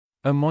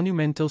A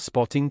monumental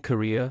sporting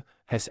career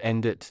has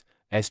ended,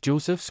 as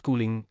Joseph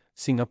Schooling,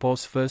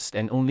 Singapore's first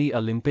and only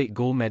Olympic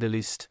gold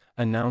medalist,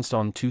 announced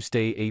on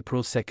Tuesday,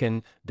 April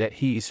 2, that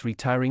he is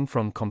retiring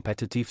from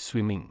competitive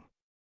swimming.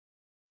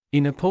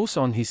 In a post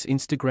on his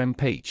Instagram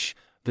page,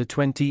 the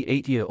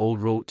 28-year-old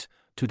wrote,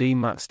 "Today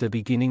marks the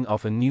beginning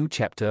of a new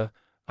chapter.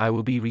 I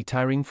will be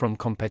retiring from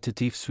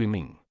competitive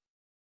swimming.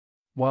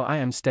 While I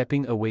am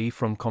stepping away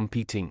from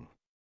competing,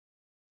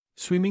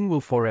 swimming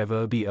will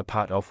forever be a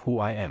part of who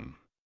I am.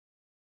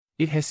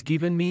 It has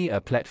given me a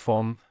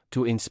platform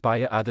to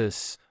inspire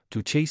others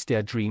to chase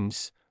their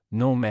dreams,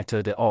 no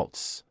matter the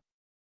odds.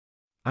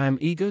 I am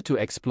eager to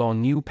explore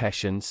new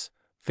passions,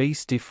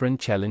 face different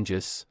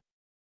challenges,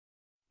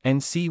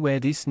 and see where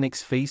this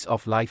next phase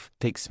of life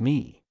takes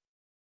me.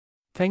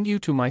 Thank you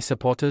to my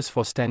supporters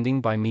for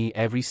standing by me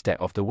every step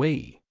of the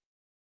way.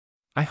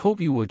 I hope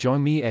you will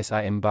join me as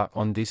I embark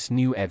on this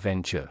new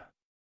adventure."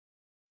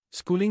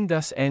 Schooling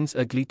thus ends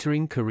a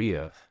glittering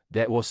career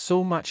that was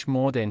so much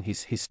more than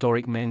his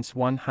historic men's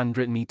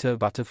 100-meter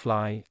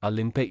butterfly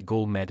Olympic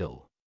gold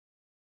medal.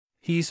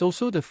 He is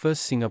also the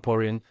first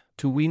Singaporean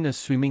to win a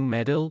swimming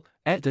medal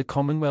at the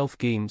Commonwealth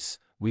Games,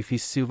 with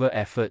his silver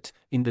effort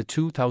in the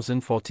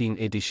 2014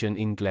 edition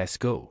in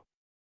Glasgow,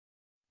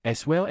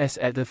 as well as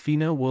at the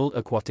FINA World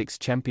Aquatics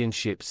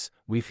Championships,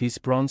 with his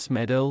bronze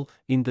medal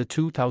in the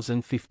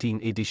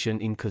 2015 edition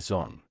in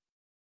Kazan.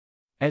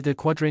 At the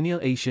Quadrennial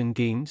Asian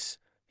Games,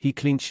 he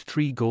clinched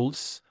 3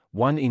 golds,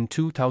 1 in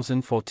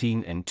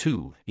 2014 and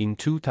 2 in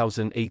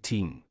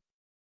 2018,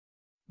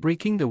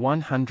 breaking the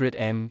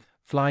 100m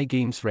Fly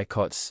Games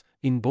records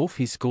in both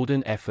his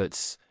golden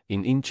efforts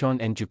in Incheon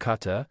and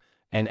Jakarta,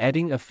 and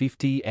adding a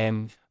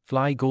 50m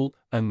Fly gold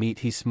amid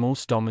his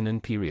most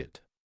dominant period.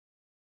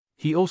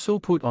 He also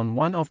put on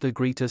one of the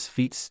greatest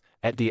feats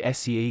at the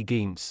SEA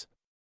Games,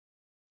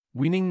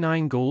 winning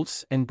 9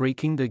 golds and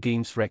breaking the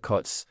Games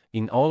records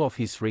in all of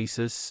his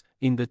races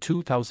in the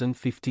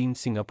 2015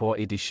 Singapore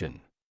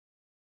edition.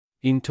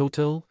 In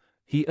total,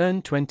 he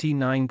earned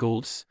 29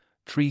 golds,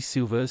 3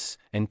 silvers,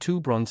 and 2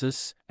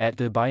 bronzes at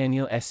the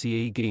biennial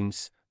SEA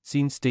Games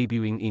since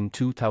debuting in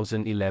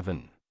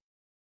 2011.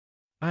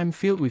 "I am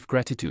filled with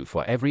gratitude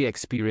for every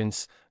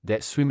experience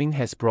that swimming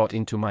has brought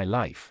into my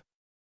life.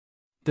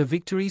 The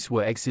victories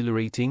were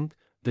exhilarating,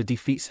 the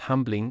defeats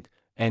humbling,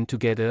 and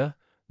together,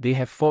 they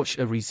have forged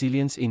a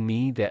resilience in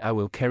me that I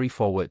will carry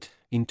forward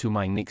into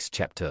my next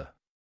chapter,"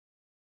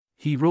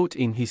 he wrote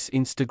in his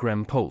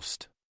Instagram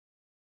post.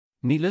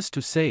 "Needless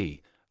to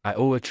say, I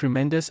owe a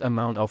tremendous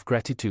amount of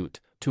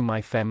gratitude to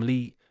my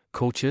family,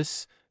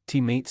 coaches,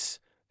 teammates,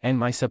 and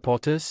my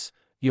supporters.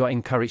 Your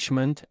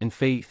encouragement and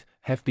faith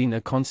have been a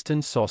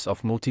constant source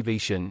of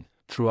motivation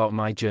throughout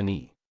my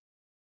journey."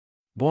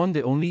 Born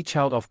the only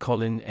child of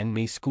Colin and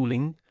May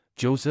Schooling,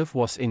 Joseph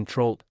was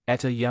enthralled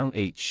at a young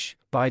age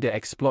by the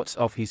exploits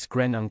of his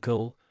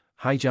granduncle,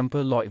 high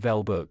jumper Lloyd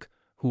Valberg,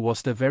 who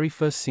was the very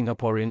first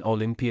Singaporean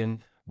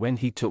Olympian when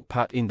he took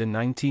part in the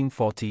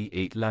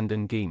 1948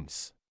 London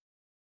Games.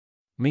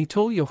 May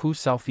told Yahoo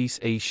Southeast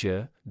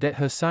Asia that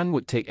her son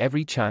would take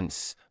every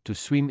chance to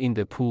swim in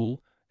the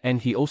pool,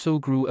 and he also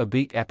grew a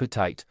big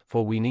appetite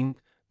for winning,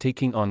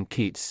 taking on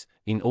kids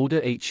in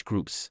older age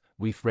groups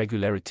with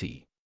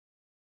regularity.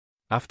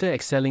 After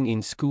excelling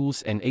in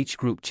schools and age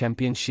group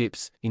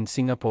championships in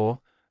Singapore,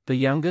 the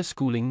younger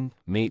Schooling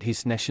made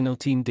his national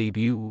team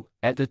debut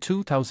at the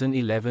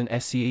 2011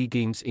 SEA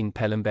Games in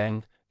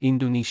Palembang,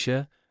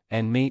 Indonesia,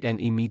 and made an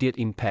immediate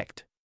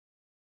impact.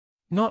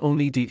 Not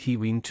only did he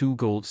win 2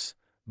 golds,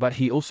 but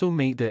he also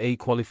made the A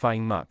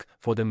qualifying mark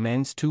for the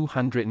men's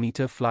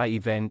 200-meter fly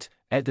event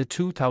at the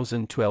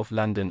 2012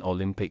 London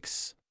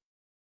Olympics.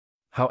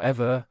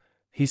 However,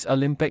 his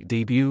Olympic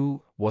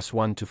debut was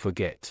one to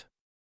forget.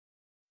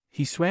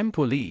 He swam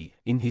poorly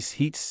in his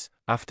heats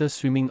after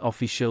swimming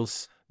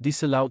officials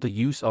disallowed the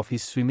use of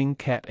his swimming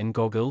cap and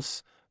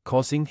goggles,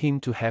 causing him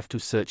to have to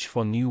search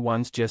for new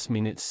ones just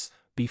minutes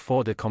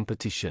before the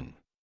competition.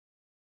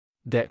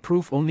 That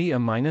proved only a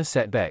minor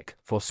setback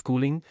for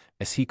Schooling,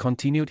 as he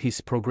continued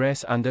his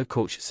progress under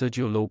coach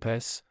Sergio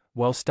Lopez,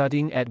 while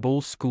studying at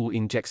Bowles School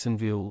in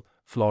Jacksonville,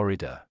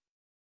 Florida.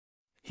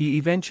 He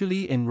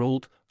eventually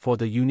enrolled for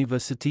the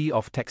University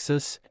of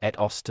Texas at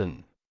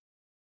Austin,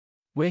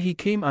 where he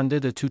came under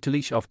the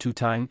tutelage of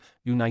 2-time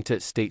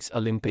United States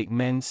Olympic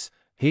men's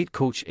head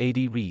coach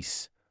Eddie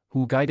Reese,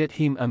 who guided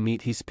him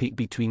amid his peak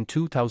between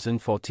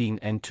 2014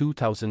 and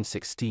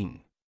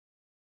 2016.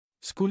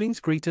 Schooling's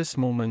greatest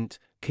moment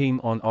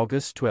came on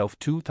August 12,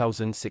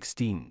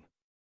 2016,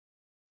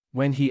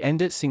 when he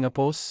ended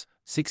Singapore's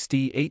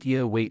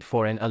 68-year wait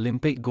for an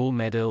Olympic gold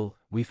medal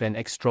with an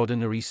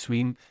extraordinary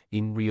swim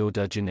in Rio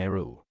de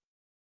Janeiro.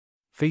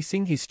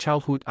 Facing his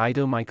childhood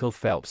idol Michael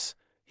Phelps,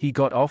 he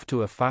got off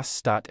to a fast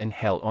start and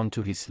held on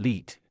to his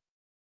lead,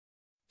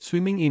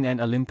 swimming in an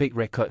Olympic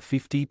record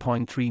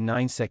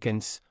 50.39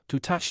 seconds to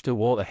touch the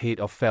wall ahead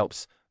of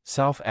Phelps,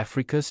 South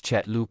Africa's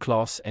Chad Lou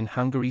Klaus, and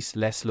Hungary's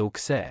Laszlo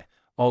Kser,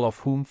 all of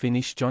whom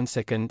finished joint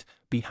second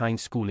behind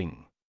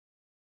Schooling.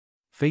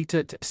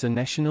 Fated as a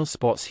national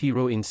sports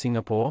hero in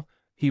Singapore,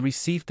 He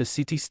received the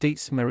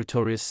City-State's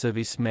Meritorious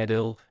Service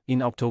Medal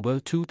in October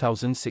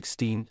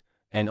 2016,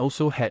 and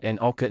also had an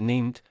orchid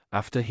named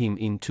after him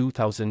in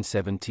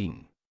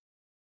 2017.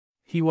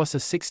 He was a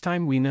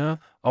 6-time winner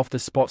of the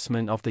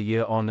Sportsman of the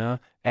Year honor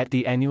at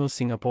the annual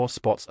Singapore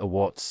Sports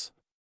Awards.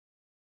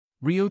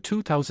 Rio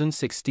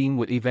 2016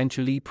 would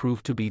eventually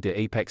prove to be the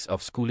apex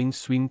of Schooling's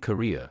swim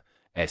career,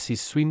 as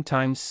his swim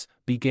times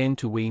began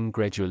to wane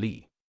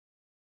gradually.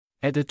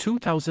 At the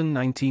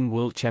 2019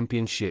 World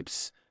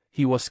Championships,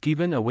 he was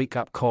given a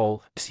wake-up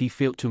call as he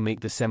failed to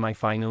make the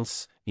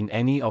semi-finals in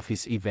any of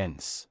his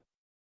events.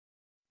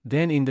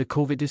 Then in the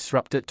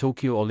COVID-disrupted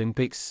Tokyo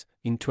Olympics,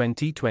 in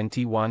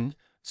 2021,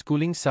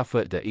 Schooling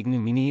suffered the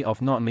ignominy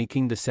of not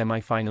making the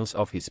semi-finals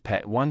of his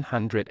PET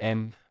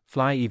 100m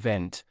fly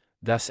event,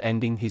 thus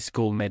ending his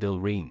gold medal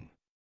reign.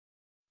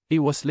 It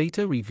was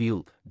later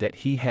revealed that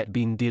he had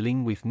been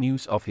dealing with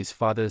news of his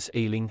father's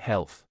ailing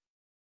health,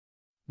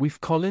 with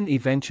Colin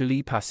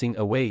eventually passing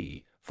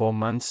away 4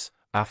 months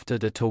after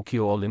the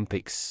Tokyo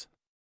Olympics.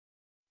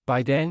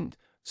 By then,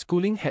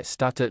 Schooling had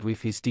started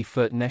with his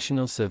deferred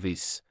national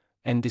service,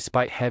 and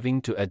despite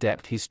having to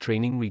adapt his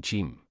training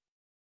regime,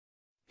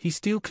 he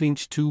still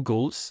clinched 2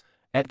 golds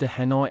at the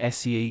Hanoi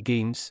SEA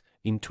Games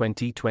in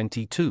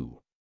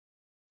 2022.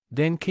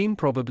 Then came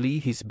probably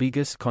his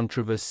biggest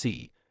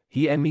controversy.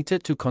 He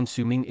admitted to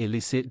consuming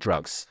illicit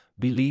drugs,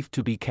 believed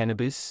to be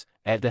cannabis,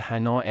 at the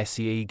Hanoi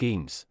SEA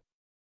Games,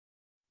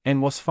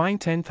 and was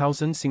fined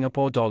 10,000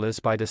 Singapore dollars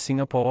by the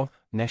Singapore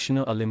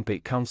National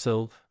Olympic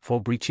Council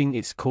for breaching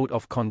its code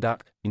of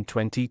conduct in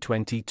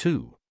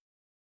 2022.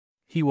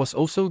 He was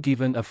also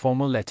given a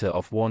formal letter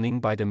of warning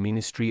by the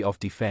Ministry of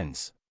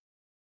Defence,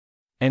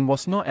 and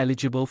was not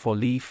eligible for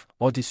leave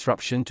or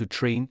disruption to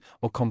train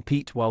or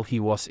compete while he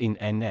was in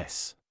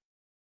NS.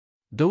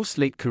 Those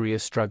late career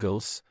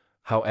struggles,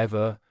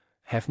 however,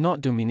 have not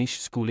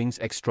diminished Schooling's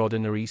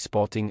extraordinary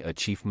sporting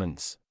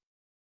achievements,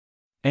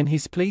 and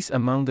his place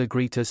among the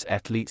greatest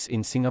athletes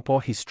in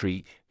Singapore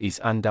history is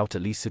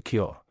undoubtedly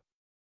secure.